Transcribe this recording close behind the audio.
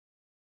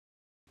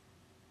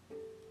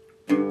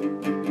The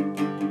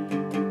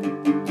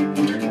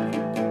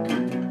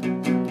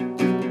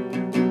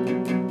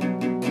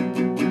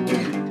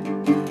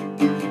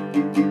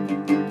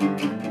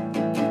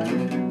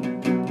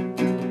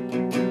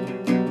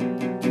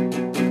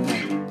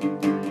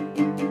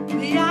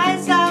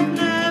eyes I've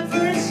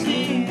never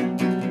seen,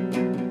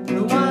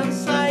 the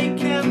ones I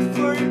can't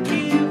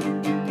forgive,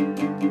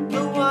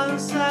 the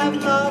ones I've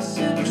lost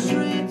in the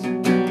street.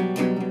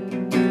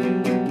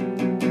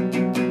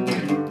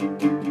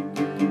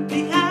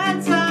 The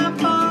hands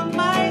upon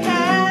my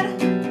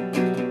head,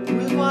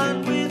 with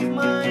one with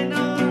mine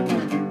on,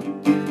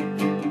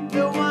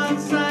 the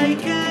ones I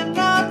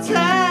cannot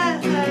tell.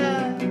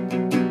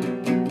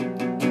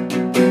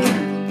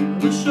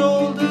 The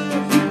shoulder